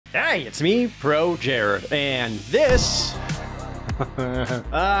Hey, it's me, ProJared, and this...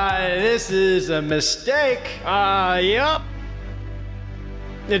 this is a mistake. Yup.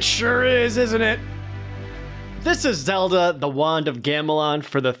 It sure is, isn't it? This is Zelda, the Wand of Gamelon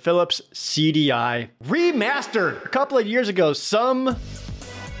for the Philips CD-i. Remastered! A couple of years ago, some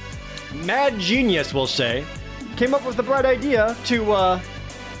mad genius, we'll say, came up with the bright idea to,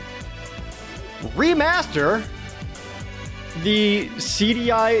 remaster the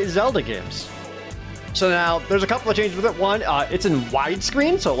CD-i Zelda games. So now, there's a couple of changes with it. One, it's in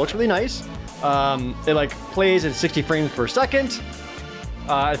widescreen, so it looks really nice. It like plays in 60 frames per second.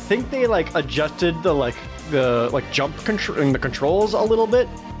 I think they like adjusted the jump control and the controls a little bit.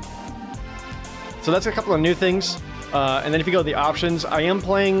 So that's a couple of new things. And then if you go to the options, I am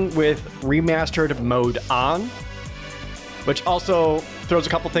playing with remastered mode on, which also throws a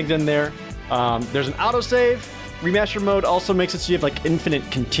couple things in there. There's an autosave. Remastered mode also makes it so you have like infinite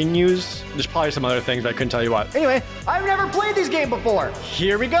continues. There's probably some other things, but I couldn't tell you what. Anyway, I've never played this game before.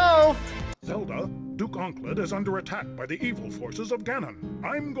 Here we go. Zelda, Duke Onkled is under attack by the evil forces of Ganon.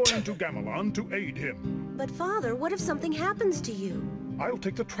 I'm going to Gamelon to aid him. But Father, what if something happens to you? I'll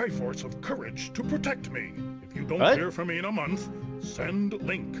take the Triforce of Courage to protect me. If you don't What? hear from me in a month, send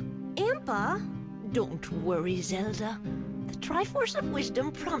Link. Impa? Don't worry, Zelda. The Triforce of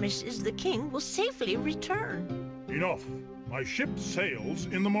Wisdom promises the king will safely return. Enough. My ship sails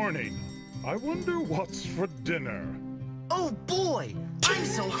in the morning. I wonder what's for dinner. Oh boy! I'm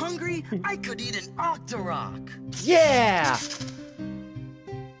so hungry, I could eat an Octorok! Yeah!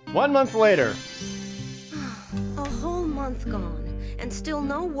 1 month later. A whole month gone, and still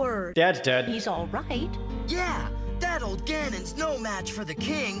no word. Dad's dead. He's all right. Yeah, that old Ganon's no match for the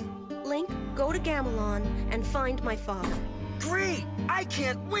king. Link, go to Gamelon and find my father. Great! I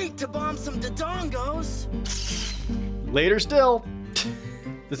can't wait to bomb some Dodongos! Later still.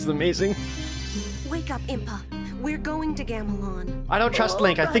 This is amazing. Wake up, Impa. We're going to Gamelon. I don't trust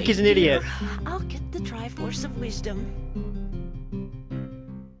Link. I think he's an Right, idiot. dear. I'll get the Triforce of Wisdom.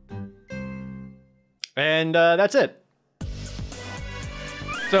 And that's it.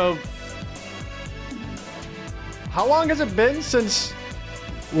 So, how long has it been since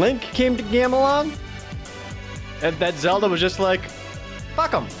Link came to Gamelon? And that Zelda was just like,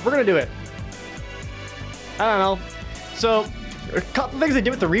 fuck 'em, we're gonna do it. I don't know. So, a couple things they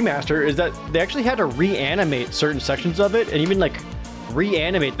did with the remaster is that they actually had to reanimate certain sections of it, and even like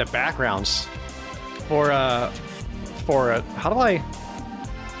reanimate the backgrounds for how do I?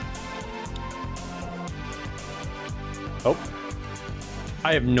 Oh,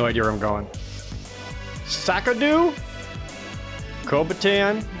 I have no idea where I'm going. Sakadu,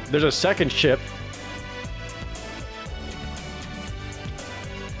 Kobatan. There's a second ship.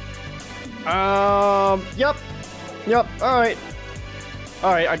 Yep, alright.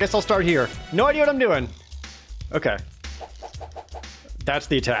 Alright, I guess I'll start here. No idea what I'm doing. Okay. That's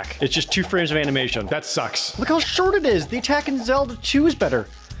the attack. It's just 2 frames of animation. That sucks. Look how short it is. The attack in Zelda 2 is better.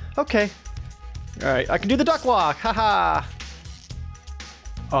 Okay. Alright, I can do the duck walk. Haha.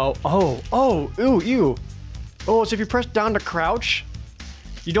 Ooh. Oh, so if you press down to crouch,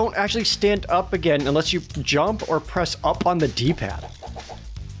 you don't actually stand up again unless you jump or press up on the D-pad.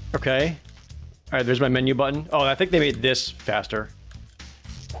 Okay. All right, there's my menu button. Oh, I think they made this faster.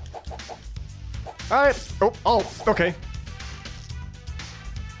 All right. Oh, okay.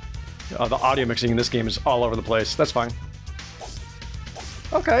 Oh, the audio mixing in this game is all over the place. That's fine.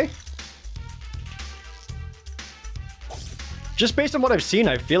 Okay. Just based on what I've seen,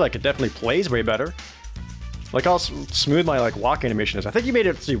 I feel like it definitely plays way better. Like how smooth my walk animation is. I think you made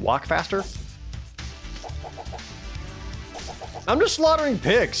it so you walk faster. I'm just slaughtering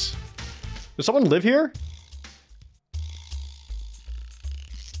pigs. Does someone live here?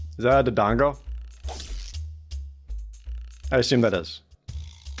 Is that a Dodongo? I assume that is.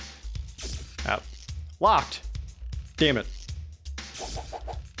 Out. Locked. Damn it.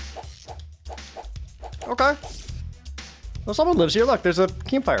 Okay. Well, someone lives here. Look, there's a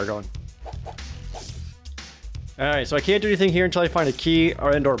campfire going. Alright, so I can't do anything here until I find a key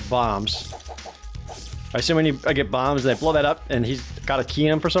or bombs. I assume I get bombs and I blow that up and he's got a key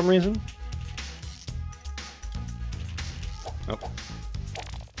in him for some reason. Oh.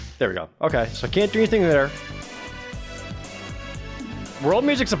 There we go. Okay, so I can't do anything there. World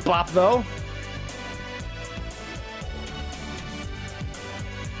music's a bop though.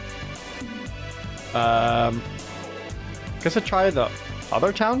 Guess I try the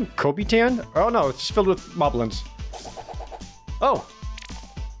other town? Kobitan? Oh no, it's just filled with moblins. Oh!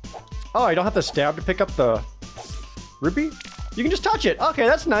 Oh, I don't have to stab to pick up the rupee? You can just touch it. Okay,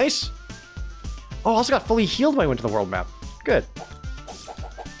 that's nice. Oh, I also got fully healed when I went to the world map. Good.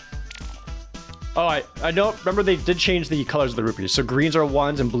 Oh, I don't remember they did change the colors of the rupees. So greens are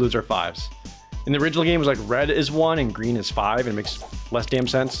 1s and blues are 5s. In the original game, it was like red is 1 and green is 5, and it makes less damn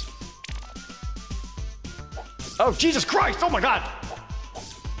sense. Oh, Jesus Christ! Oh my God!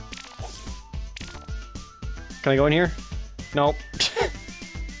 Can I go in here? No.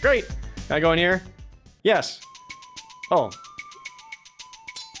 Great! Can I go in here? Yes. Oh.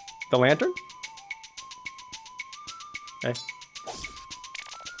 The lantern? Okay.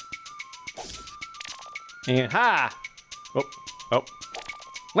 And ha! Oh, oh.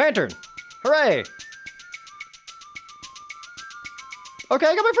 Lantern! Hooray! Okay,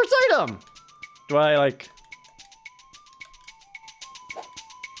 I got my first item! Do I, like...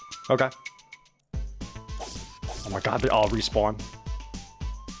 Okay. Oh my God, they all respawn.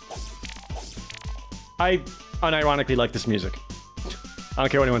 I unironically like this music. I don't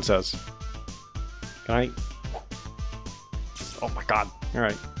care what anyone says. Can I? Oh my God. All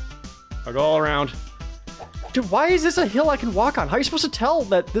right. I'll go all around. Dude, why is this a hill I can walk on? How are you supposed to tell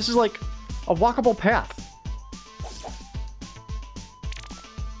that this is like a walkable path?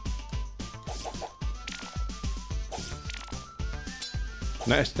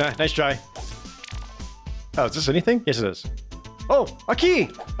 Nice try. Oh, is this anything? Yes, it is. Oh, a key!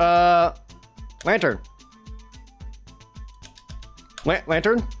 Lantern.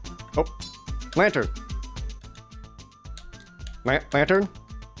 Lantern? Oh, lantern. Lantern?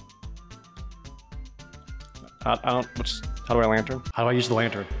 I don't, how do I lantern? How do I use the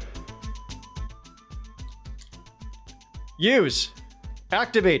lantern? Use.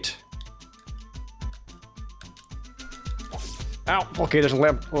 Activate. Ow, okay, there's a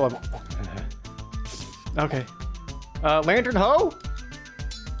lamp. Oh, okay. Lantern hoe?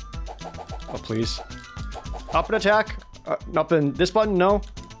 Oh, please. Up and attack. Up in this button, no.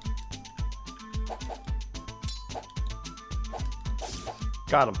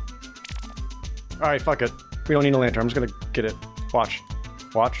 Got him. All right, fuck it. We don't need a lantern. I'm just gonna get it. Watch.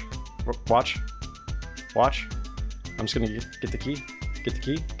 Watch. Watch. Watch. I'm just gonna get the key. Get the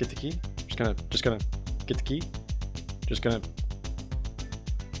key. Get the key. Just gonna get the key. Just gonna.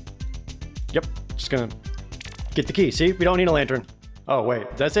 Yep. Just gonna get the key. See, we don't need a lantern. Oh wait,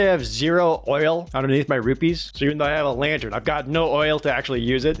 does that say I have 0 oil underneath my rupees? So even though I have a lantern, I've got no oil to actually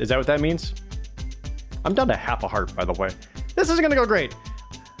use it. Is that what that means? I'm down to half a heart, by the way. This is gonna go great.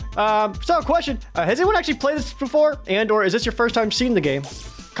 So question, has anyone actually played this before? Or is this your first time seeing the game?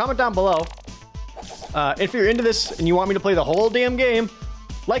 Comment down below. If you're into this and you want me to play the whole damn game,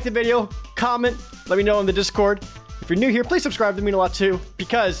 like the video, comment, let me know in the Discord. If you're new here, please subscribe to me a lot too,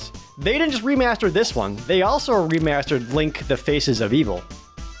 because they didn't just remaster this one, they also remastered Link the Faces of Evil.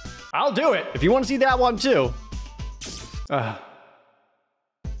 I'll do it if you want to see that one too.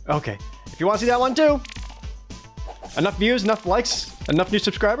 Okay, if you want to see that one too, enough views, enough likes, enough new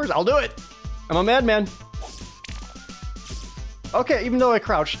subscribers, I'll do it. I'm a madman. Okay, even though I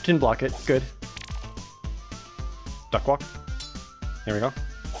crouched, didn't block it, good. Duck walk. There we go.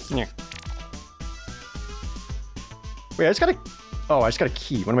 Yeah. Wait, I just got a... Oh, I just got a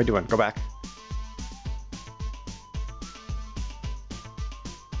key. What am I doing? Go back.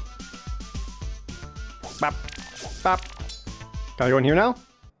 Bop. Bop. Can I go in here now?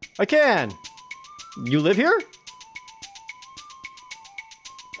 I can! You live here?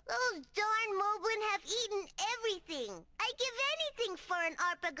 Those darn Moblin have eaten everything. I'd give anything for an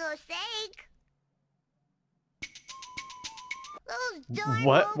Arpago's sake. Those darn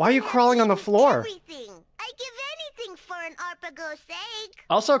What? Why are you Moblin crawling have on the eaten floor? Everything. I'd give anything for an Arpago's sake.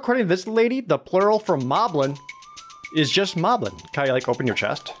 Also, according to this lady, the plural for moblin is just moblin. Can I, like, open your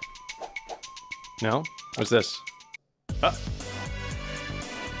chest? No? What's this?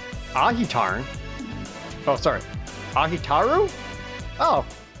 Ahitarn? Oh, sorry. Ahitaru? Oh.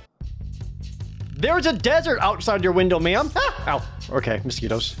 There's a desert outside your window, ma'am. Ah! Ow. Okay,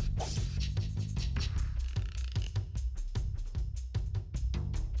 mosquitoes.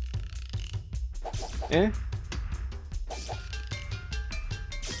 Eh?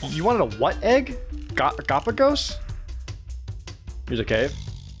 You wanted a what egg? Galapagos? Here's a cave.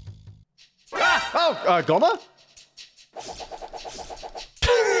 Ah! Oh, Goma?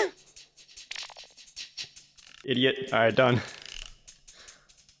 Idiot. Alright, done.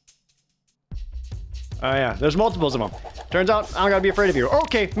 Oh yeah, there's multiples of them. Turns out, I don't gotta be afraid of you.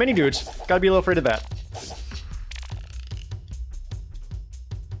 Okay, many dudes. Gotta be a little afraid of that.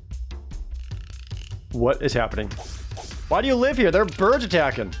 What is happening? Why do you live here? There are birds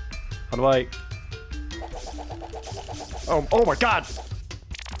attacking. How do I... Oh my God!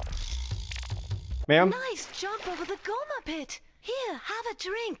 Ma'am? Nice jump over the Goma pit. Here, have a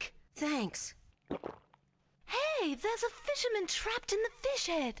drink. Thanks. Hey, there's a fisherman trapped in the fish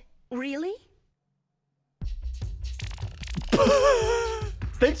head. Really?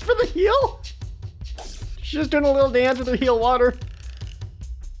 Thanks for the heal. She's just doing a little dance with her heal water.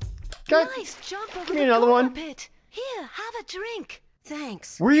 Okay. Nice jump over Give me the another Gola one. pit. Here, have a drink.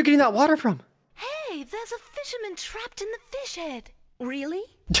 Thanks. Where are you getting that water from? Hey, there's a fisherman trapped in the fish head. Really?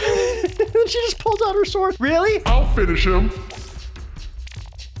 She just pulls out her sword. Really? I'll finish him.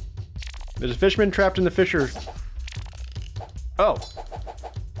 There's a fisherman trapped in the fisher. Oh.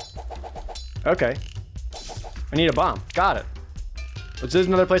 Okay. I need a bomb. Got it. This is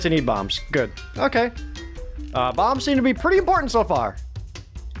another place I need bombs. Good. Okay. Bombs seem to be pretty important so far.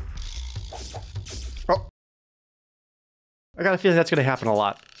 Oh. I got a feeling that's going to happen a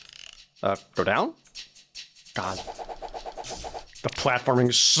lot. Go down? God. The platforming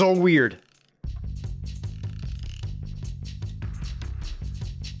is so weird.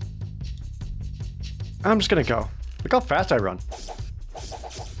 I'm just gonna go. Look how fast I run.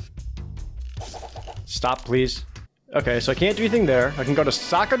 Stop, please. Okay, so I can't do anything there. I can go to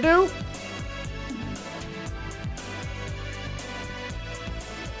Issaquah.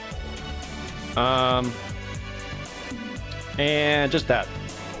 And just that.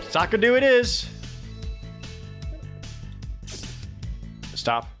 Issaquah it is.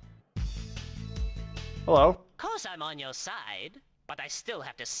 Stop. Hello. Course I'm on your side, but I still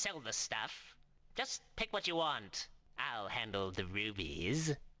have to sell the stuff. Just pick what you want. I'll handle the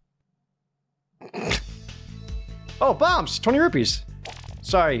rubies. Oh, bombs! 20 rupees.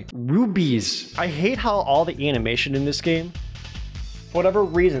 Sorry, rubies. I hate how all the animation in this game, for whatever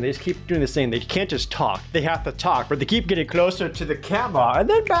reason, they just keep doing the same. They can't just talk. They have to talk, but they keep getting closer to the camera and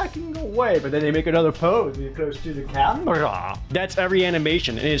then backing away, but then they make another pose and get close to the camera. That's every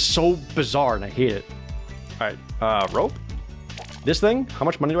animation, and it's so bizarre, and I hate it. All right, rope? This thing? How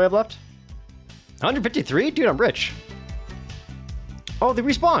much money do I have left? 153? Dude, I'm rich. Oh, they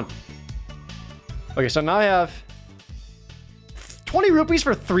respawn. Okay, so now I have 20 rupees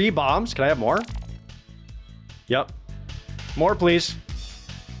for 3 bombs. Can I have more? Yep. More, please.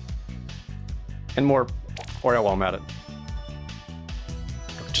 And more oil while I'm at it.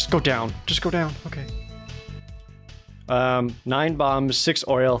 Just go down. Just go down. Okay. 9 bombs, 6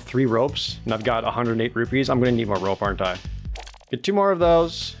 oil, 3 ropes. And I've got 108 rupees. I'm gonna need more rope, aren't I? Get 2 more of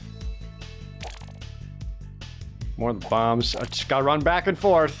those. More of the bombs. I just gotta run back and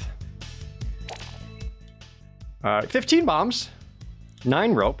forth. 15 bombs.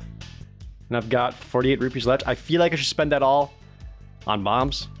 9 rope. And I've got 48 rupees left. I feel like I should spend that all on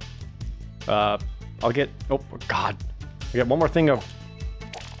bombs. I'll get... Oh, God. I got one more thing of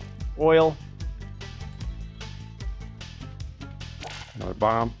oil. Another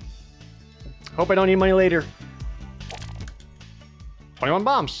bomb. Hope I don't need money later. 21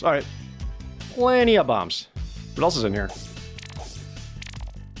 bombs. All right. Plenty of bombs. What else is in here?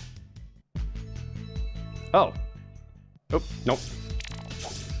 Oh. Oh, nope.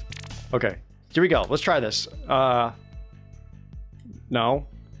 Okay. Here we go. Let's try this. No.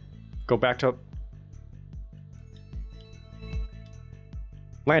 Go back to...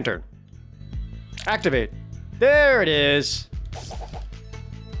 Lantern. Activate. There it is.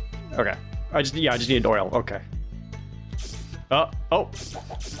 Okay. I just needed oil. Okay. Oh.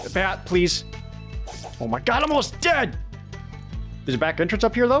 Bat, please. Oh my God, I'm almost dead. There's a back entrance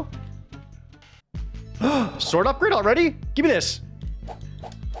up here, though. Sword upgrade already? Give me this.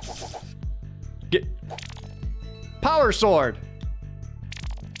 Get... Power sword.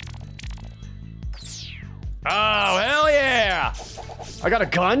 Oh, hell yeah. I got a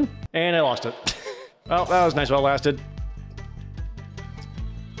gun, and I lost it. Well, that was nice while it lasted.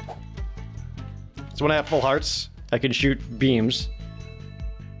 So when I have full hearts, I can shoot beams.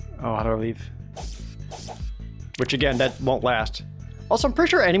 Oh, how do I leave? Which again, that won't last. Also, I'm pretty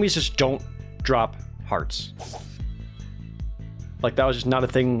sure enemies just don't drop hearts. Like that was just not a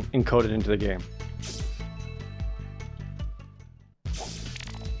thing encoded into the game.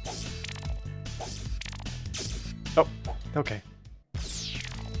 Oh, okay.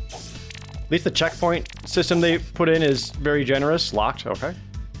 At least the checkpoint system they put in is very generous. Locked, okay.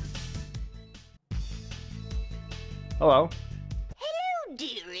 Hello. Hello,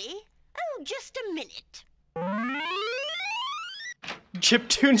 dearie. Oh, just a minute.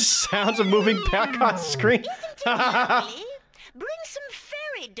 Chiptune sounds of moving back on screen. Isn't it lovely? Bring some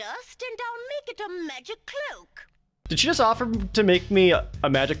fairy dust and I'll make it a magic cloak. Did she just offer to make me a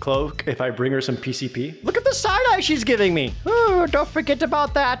magic cloak if I bring her some PCP? Look at the side eye she's giving me. Oh, don't forget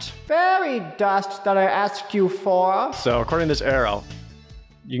about that fairy dust that I asked you for. So according to this arrow,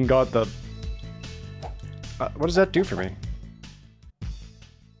 you can go at the... what does that do for me?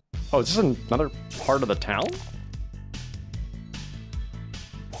 Oh, is this another part of the town?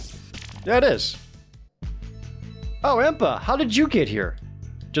 Yeah, it is. Oh, Impa, how did you get here?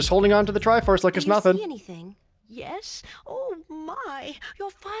 just holding on to the Triforce like it's nothing. Do you see anything? Yes? Oh my, your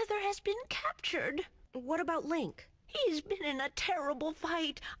father has been captured. What about Link? He's been in a terrible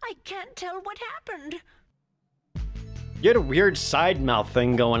fight. I can't tell what happened. You had a weird side mouth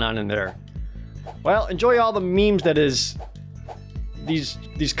thing going on in there. Well, enjoy all the memes that is these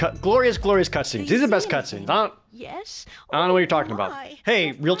glorious cutscenes. These are the best cutscenes. Yes? I don't know what you're talking about.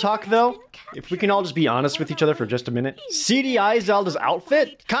 Hey, real talk though, if we can all just be honest with each other for just a minute. CD-i Zelda's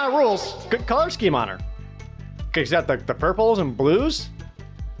outfit kind of rules. Good color scheme on her. Okay, she's got the purples and blues.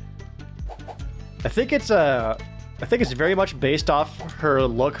 I think it's very much based off her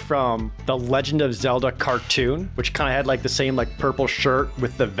look from the Legend of Zelda cartoon, which kind of had like the same like purple shirt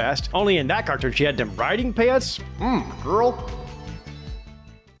with the vest. Only in that cartoon she had them riding pants. Girl.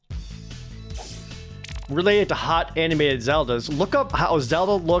 Related to hot animated Zeldas, look up how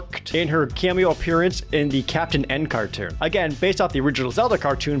Zelda looked in her cameo appearance in the Captain N cartoon. Again, based off the original Zelda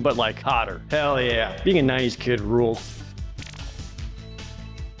cartoon, but like hotter. Hell yeah. Being a 90s kid rules.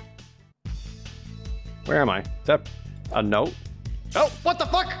 Where am I? Is that a note? Oh, what the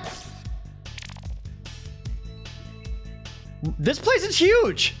fuck? This place is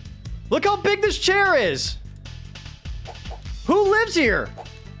huge. Look how big this chair is. Who lives here?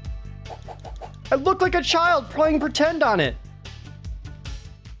 I look like a child playing pretend on it.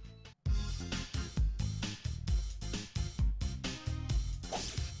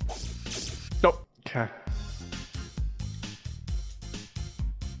 Nope. Okay.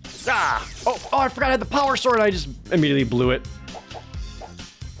 Ah! Oh, I forgot I had the power sword. I just immediately blew it.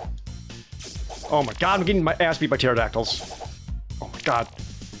 Oh my god, I'm getting my ass beat by pterodactyls. Oh my god.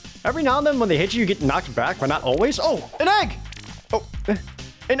 Every now and then when they hit you, you get knocked back, but not always. Oh, an egg! Oh,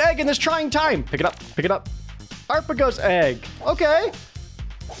 an egg in this trying time. Pick it up, pick it up. Arpago's egg. Okay.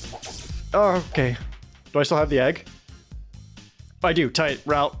 Oh, okay. Do I still have the egg? I do. Tight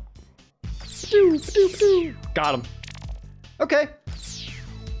route. Got him. Okay.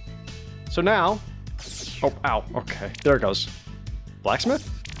 So now... Oh, ow. Okay. There it goes. Blacksmith?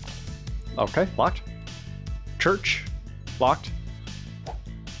 Okay. Locked. Church? Locked.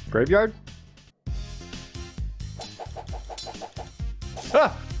 Graveyard?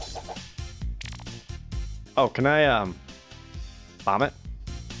 Ah! Oh, can I, bomb it?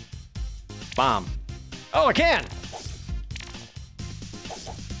 Bomb. Oh, I can!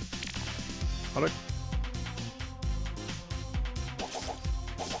 How do I...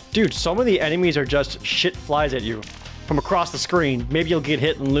 Dude, some of the enemies are just shit flies at you from across the screen. Maybe you'll get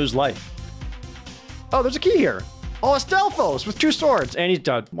hit and lose life. Oh, there's a key here. Oh, a Stelphos with 2 swords. And he's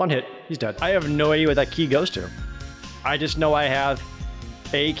dead. 1 hit. He's dead. I have no idea what that key goes to. I just know I have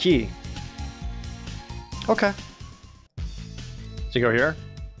a key. Okay. Does it go here?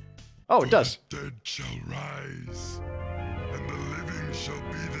 Oh, it does. The dead shall rise, and the living shall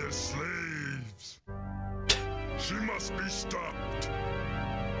be their slaves. She must be stopped.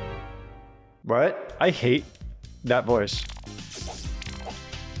 What? I hate that voice.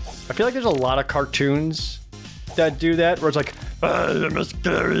 I feel like there's a lot of cartoons that do that, where it's like, I'm a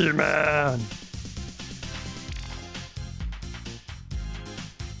scary man.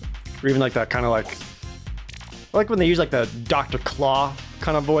 Or even like that kind of like when they use like the Dr. Claw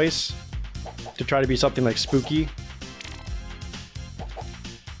kind of voice to try to be something like spooky.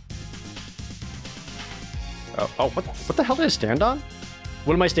 Oh, what the hell did I stand on?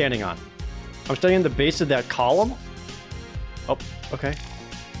 What am I standing on? I'm standing on the base of that column? Oh, okay.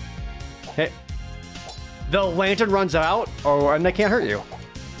 Hey. The lantern runs out? Oh, and I can't hurt you.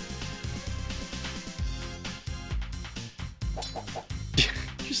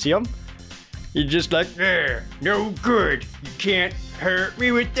 You see him? You're just like, no good. You can't hurt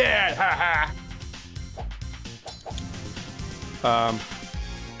me with that, haha.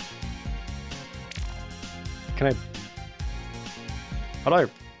 Can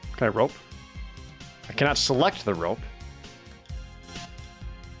I rope? I cannot select the rope.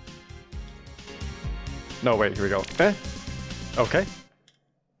 No, wait, here we go. Okay.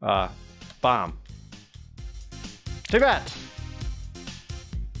 Bomb. Take that!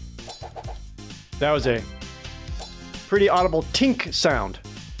 That was a pretty audible tink sound.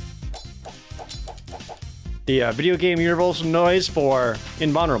 The video game universal noise for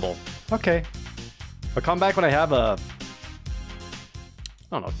invulnerable. Okay. I'll come back when I have a...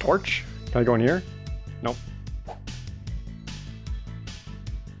 I don't know, torch? Can I go in here? Nope.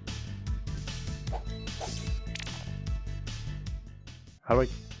 How do I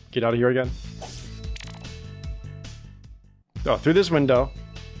get out of here again? Oh, through this window.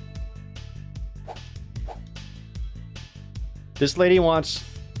 This lady wants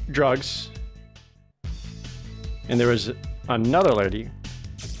drugs. And there was another lady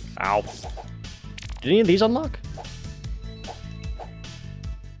Ow. Did any of these unlock?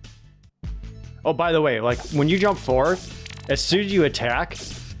 Oh, by the way, like, when you jump forward, as soon as you attack,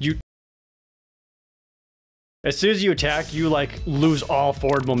 you, like, lose all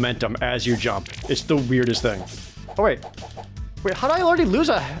forward momentum as you jump. It's the weirdest thing. Oh, wait. Wait, how did I already lose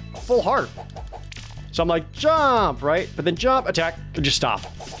a full heart? So I'm like, jump, right? But then jump, attack, and just stop.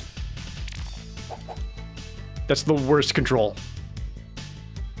 That's the worst control.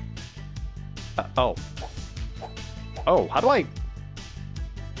 Oh. Oh, how do I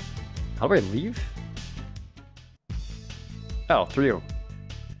leave? Oh, through you.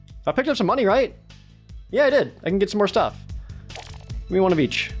 I picked up some money, right? Yeah, I did. I can get some more stuff. Give me one of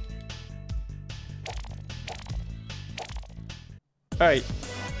each. All right.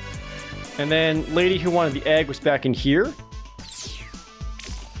 And then lady who wanted the egg was back in here.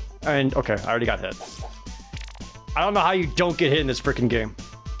 And, okay, I already got hit. I don't know how you don't get hit in this freaking game.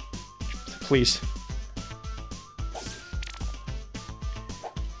 Please.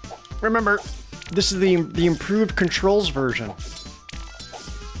 Remember, this is the improved controls version.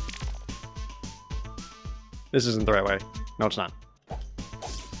 This isn't the right way. No, it's not.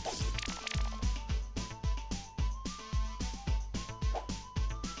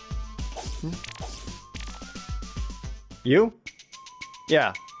 You?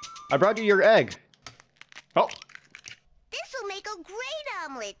 Yeah. I brought you your egg. Oh. This'll make a great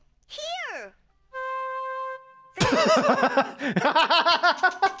omelet. Here.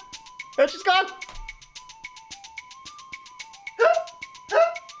 And she's gone.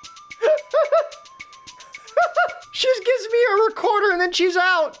 She just gives me a recorder and then she's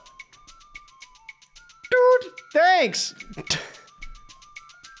out. Dude, thanks. What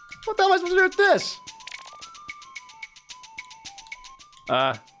the hell am I supposed to do with this?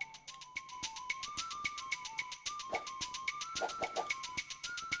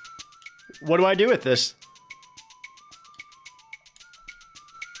 What do I do with this?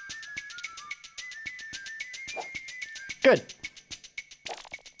 Good.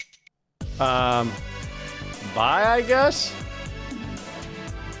 Bye, I guess?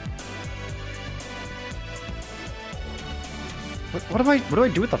 What do I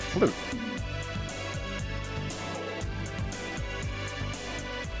do with the flute?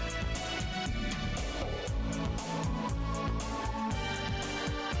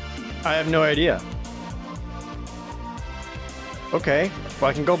 I have no idea. Okay, well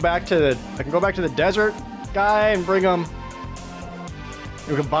I can go back to the desert guy and bring him.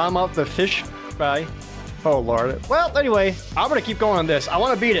 We can bomb out the fish guy. Oh lord. Well, anyway, I'm gonna keep going on this. I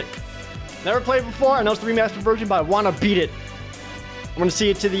want to beat it. Never played before. I know it's the remastered version, but I want to beat it. I'm gonna see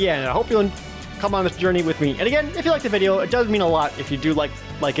it to the end. I hope you'll come on this journey with me. And again, if you like the video, it does mean a lot if you do like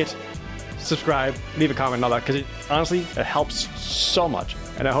it. Subscribe, leave a comment and all that, because it honestly, it helps so much.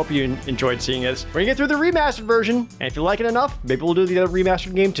 And I hope you enjoyed seeing this. We're gonna get through the remastered version, and if you like it enough, maybe we'll do the other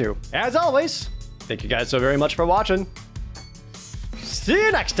remastered game too. As always, thank you guys so very much for watching. See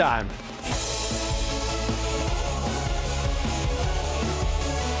you next time.